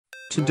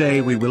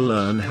Today we will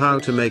learn how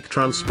to make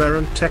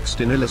transparent text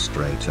in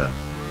Illustrator.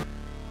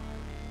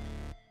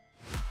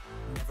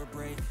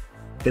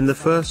 In the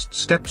first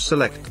step,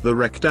 select the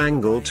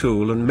rectangle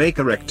tool and make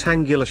a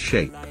rectangular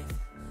shape.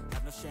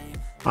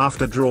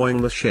 After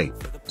drawing the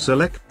shape,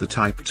 select the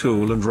type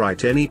tool and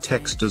write any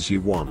text as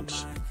you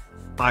want.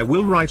 I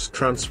will write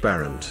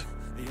transparent.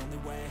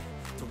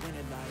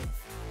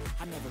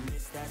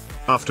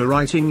 After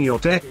writing your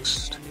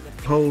text,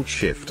 hold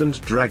Shift and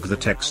drag the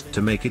text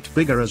to make it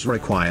bigger as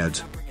required.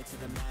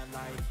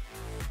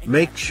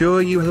 Make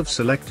sure you have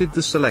selected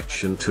the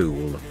selection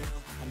tool.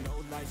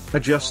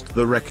 Adjust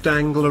the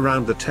rectangle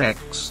around the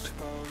text.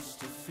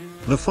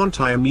 The font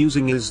I am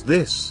using is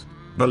this,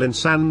 Berlin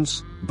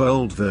Sans,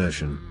 bold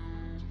version.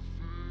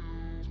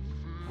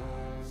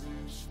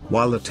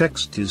 While the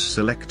text is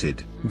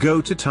selected,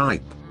 go to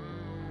Type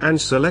and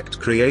select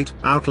Create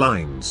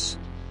Outlines.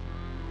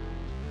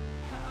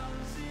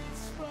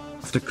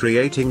 After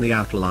creating the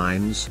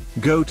outlines,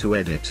 go to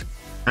Edit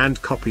and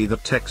copy the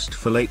text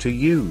for later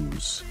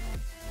use.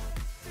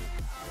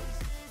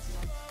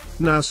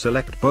 Now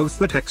select both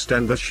the text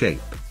and the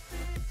shape.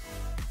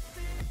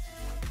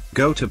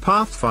 Go to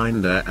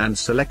Pathfinder and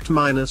select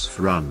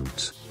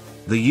 -front.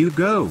 There you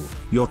go,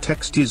 your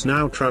text is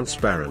now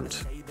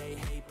transparent.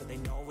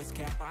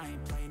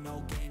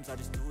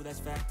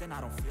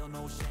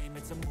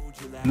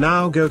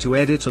 Now go to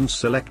Edit and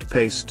select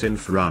Paste in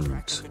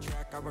Front.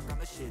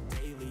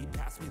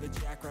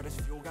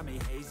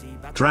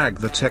 Drag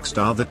the text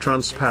R, the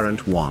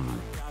transparent one,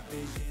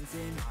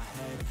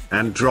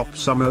 and drop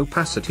some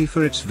opacity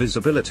for its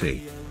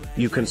visibility.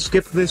 You can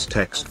skip this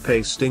text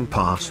pasting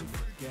part.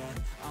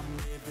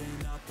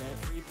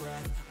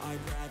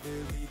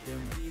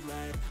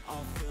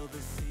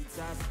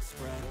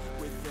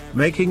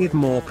 Making it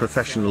more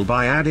professional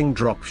by adding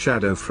drop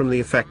shadow from the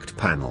effect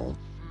panel.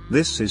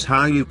 This is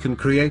how you can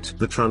create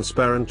the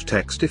transparent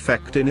text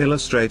effect in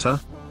Illustrator.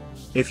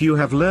 If you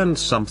have learned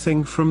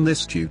something from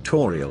this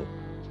tutorial,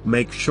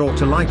 make sure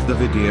to like the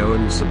video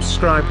and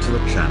subscribe to the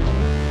channel.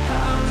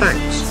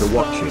 Thanks for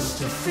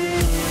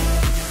watching.